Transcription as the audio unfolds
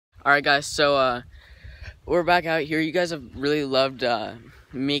Alright guys, so we're back out here. You guys have really loved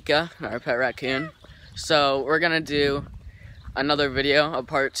Mika, our pet raccoon. So we're gonna do another video, a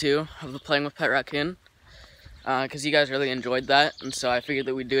part 2 of the playing with pet raccoon. Because you guys really enjoyed that, and so I figured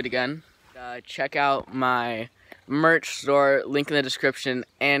that we'd do it again. Check out my merch store, link in the description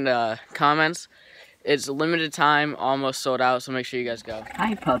and comments. It's limited time, almost sold out, so make sure you guys go.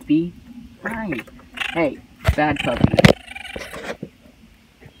 Hi puppy. Hi. Hey, bad puppy.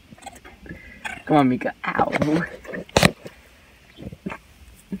 Come on, Mika. Ow.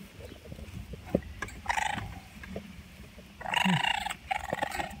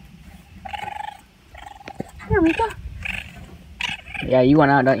 Here, Mika. Yeah, you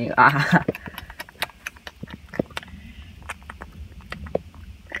want out, don't you? Ah.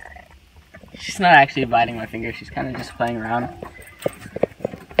 She's not actually biting my finger. She's kind of just playing around.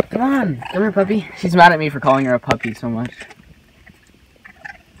 Come on. Come here, puppy. She's mad at me for calling her a puppy so much.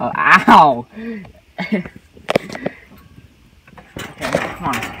 Oh, ow! Okay, come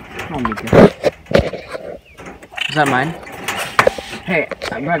on. Come on, Mika. Is that mine? Hey,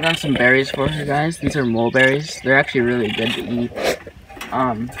 I brought down some berries for her, guys. These are mulberries. They're actually really good to eat.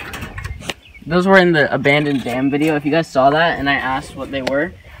 Those were in the abandoned dam video. If you guys saw that and I asked what they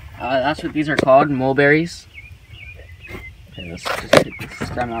were, that's what these are called, mulberries. Okay, let's just take the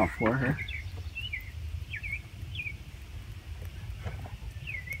stem out for her.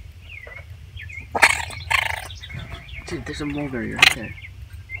 Dude, there's a mulberry right there.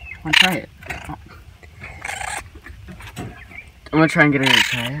 I want to try it. Oh. I'm gonna try and get her to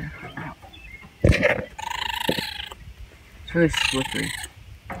try it. Ow. It's really slippery.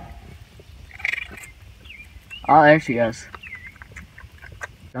 Oh, there she goes.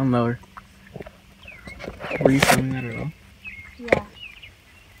 Down lower. Were you filming that at all? Yeah.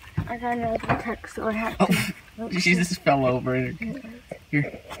 I got another text, so I have to. Oh, she just fell over.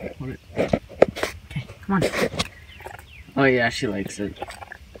 Here, hold it. Okay, come on. Oh yeah, she likes it.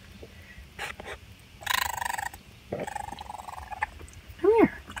 Come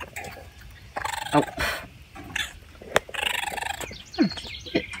here. Oh.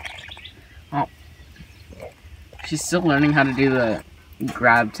 Oh. She's still learning how to do the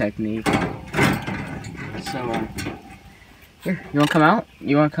grab technique. So, here, you want to come out?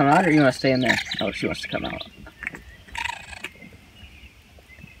 You want to come out or you want to stay in there? Oh, she wants to come out.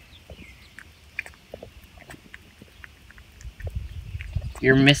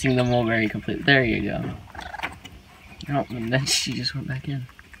 You're missing the mulberry completely. There you go. Oh, and then she just went back in.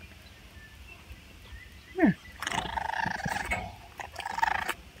 Here.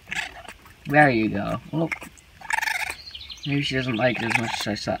 There you go. Well, maybe she doesn't like it as much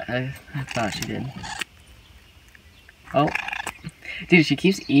as I thought she did. Oh. Dude, she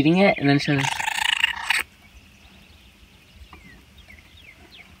keeps eating it and then she goes...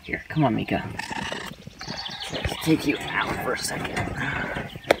 Here, come on, Mika. Let's take you out for a second.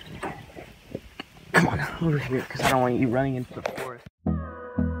 Come on, over here, because I don't want you running into the forest.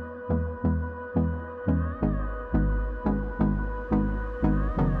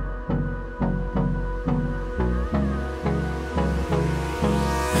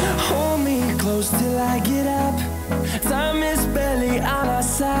 Hold me close till I get up. Time is barely on our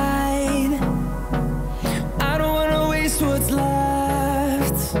side. I don't wanna waste what's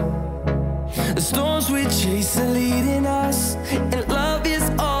left. The storms we chase are leading us, and love is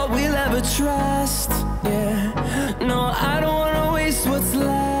all we'll ever trust. Yeah, no, I don't wanna waste what's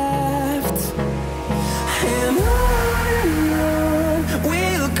left. And on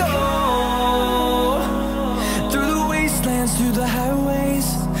we'll go, through the wastelands, through the highways,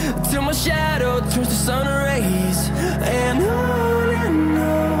 till my shadow turns to sun rays. And on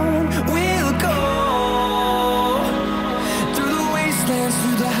we'll go, through the wastelands,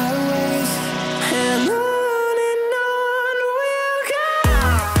 through the highways, and on we'll go.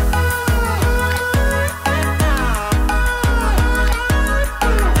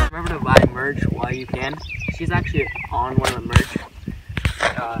 Remember to buy merch while you can. She's actually on one of the merch.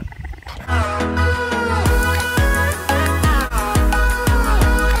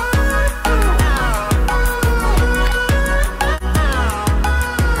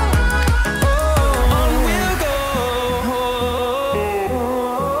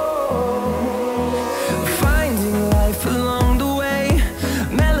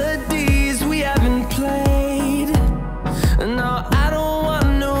 No, I don't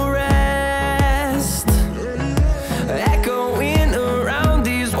want no rest. Echo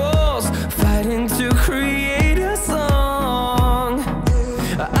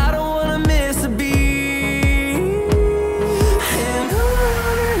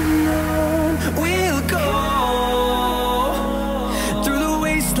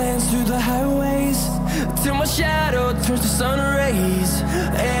wastelands, through the highways, till my shadow turns to sun rays.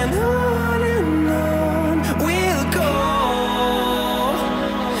 And on we'll go,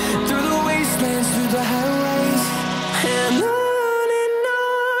 through the wastelands, through the highways, and on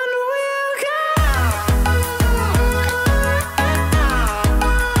we'll go.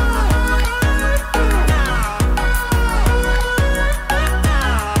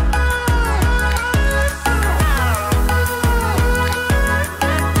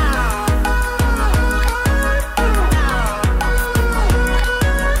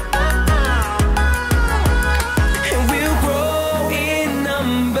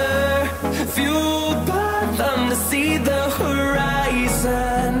 See the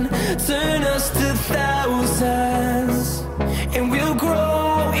horizon turn us to thousands, and we'll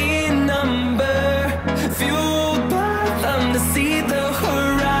grow in number, fueled by them to see the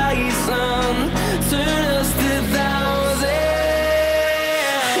horizon turn us to thousands.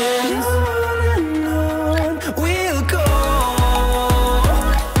 And on we'll go,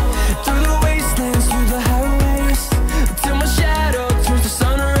 through the wastelands, through the highways, till my shadow turns to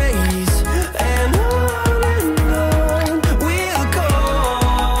sun rays. And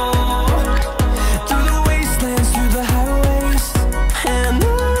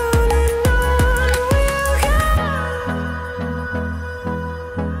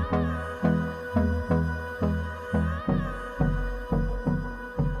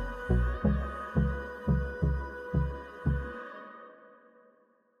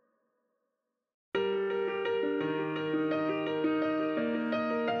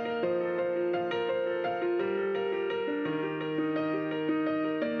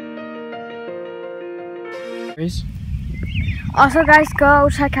Also, guys, go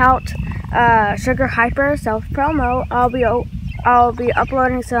check out Sugar Hyper self promo. I'll be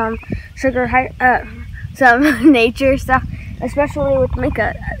uploading some some nature stuff, especially with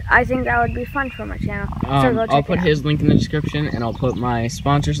Mika. I think that would be fun for my channel. So go check I'll put his link in the description, and I'll put my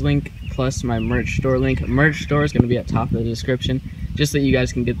sponsors link plus my merch store link. Merch store is going to be at top of the description, just so you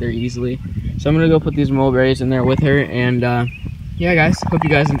guys can get there easily. So I'm going to go put these mulberries in there with her, and yeah, guys, hope you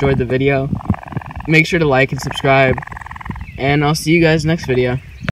guys enjoyed the video. Make sure to like and subscribe, and I'll see you guys next video.